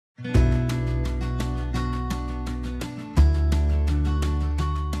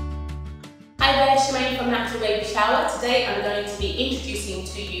Hi there, Shermaine from Natural Baby Shower. Today I'm going to be introducing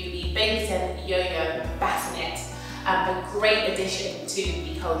to you the BABYZEN YOYO Bassinet, a great addition to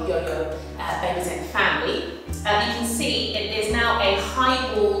the whole YOYO BABYZEN family. You can see it is now a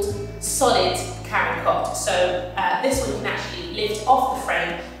high-walled, solid carrying cot. So this one you can actually lift off the frame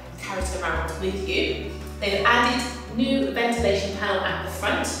and carry it around with you. They've added new ventilation panel at the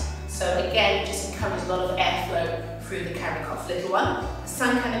front. So again, just encourages a lot of airflow through the carrying cot for little one. The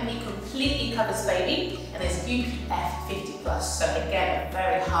sun canopy completely covers baby, and there's UPF 50+. So again, a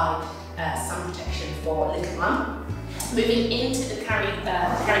very high sun protection for little one. Moving into the carrying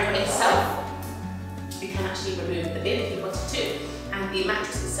cot itself, you can actually remove the bib if you wanted to, and the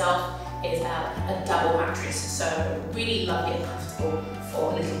mattress itself is a double mattress, so really lovely and comfortable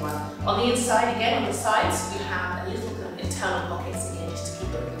for little one. On the inside, again, on the sides, you have a little kind of internal pockets again, just to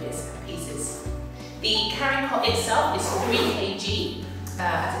keep all the bits and pieces. The carrying cot itself is 3 kg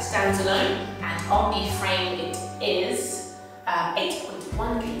as it stands alone, and on the frame it is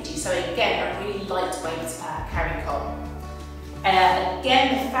 8.1 kg. So again, a really lightweight carrying cot.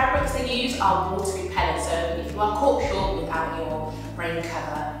 Again, the fabrics they use are water repellent, so if you are caught short without your rain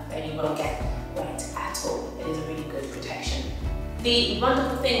cover, then you won't get wet at all. It is a really good protection. The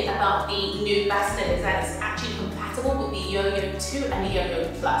wonderful thing about the new bassinet is that it's actually compatible with the YOYO2 and the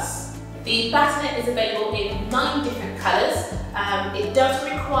YOYO Plus. The bassinet is available in 9 different colours. It does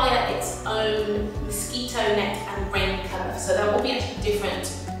require its own mosquito net and rain cover, so that will be actually different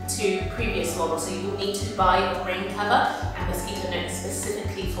to previous models. So you will need to buy a rain cover and mosquito net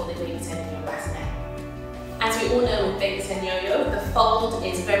specifically for the BABYZEN YOYO Bassinet. As we all know with BABYZEN YOYO, the fold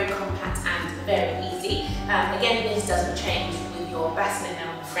is very compact and very easy. Again, this doesn't change with your bassinet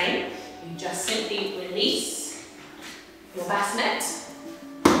on the frame. You just simply release your bassinet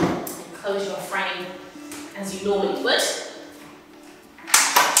and close your frame as you normally would.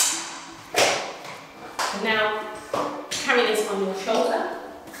 And now carry this on your shoulder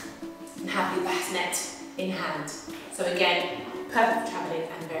and have the bassinet in hand. So again, perfect for travelling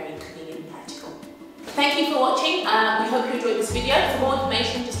and very convenient and practical. Thank you for watching. We hope you enjoyed this video. For more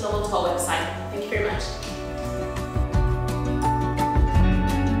information, just log on to our website.